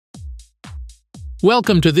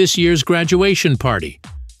Welcome to this year's graduation party.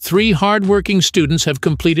 3 hard-working students have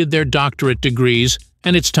completed their doctorate degrees,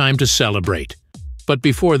 and it's time to celebrate. But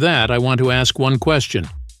before that, I want to ask one question.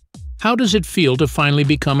 How does it feel to finally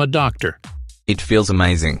become a doctor? It feels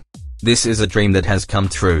amazing. This is a dream that has come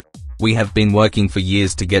true. We have been working for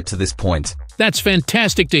years to get to this point. That's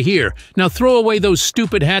fantastic to hear. Now throw away those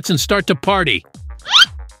stupid hats and start to party.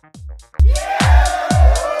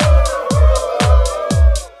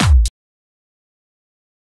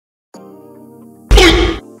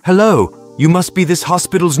 Hello, you must be this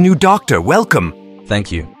hospital's new doctor. Welcome.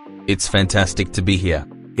 Thank you. It's fantastic to be here.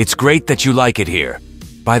 It's great that you like it here.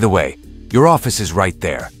 By the way, your office is right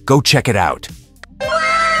there. Go check it out.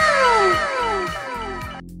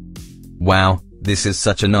 Wow, this is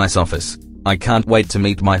such a nice office. I can't wait to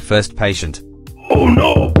meet my first patient. Oh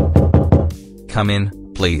no! Come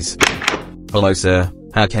in, please. Hello, sir.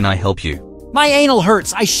 How can I help you? My anal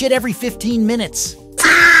hurts. I shit every 15 minutes.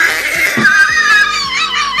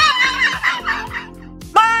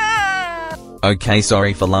 Okay,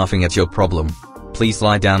 sorry for laughing at your problem. Please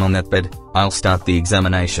lie down on that bed. I'll start the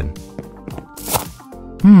examination.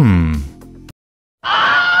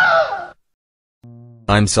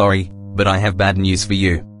 I'm sorry, but I have bad news for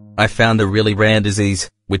you. I found a really rare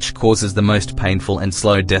disease, which causes the most painful and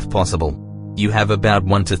slow death possible. You have about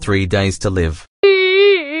 1 to 3 days to live.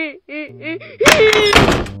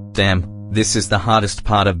 Damn, this is the hardest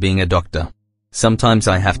part of being a doctor. Sometimes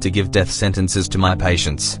I have to give death sentences to my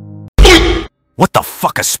patients. What the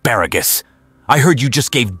fuck, Asparagus? I heard you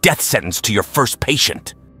just gave death sentence to your first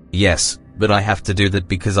patient. Yes, but I have to do that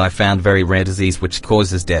because I found very rare disease which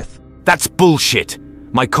causes death. That's bullshit.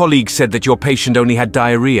 My colleague said that your patient only had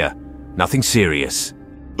diarrhea. Nothing serious.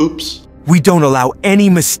 Oops. We don't allow any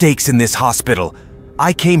mistakes in this hospital.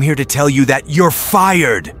 I came here to tell you that you're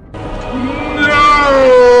fired.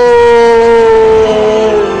 No!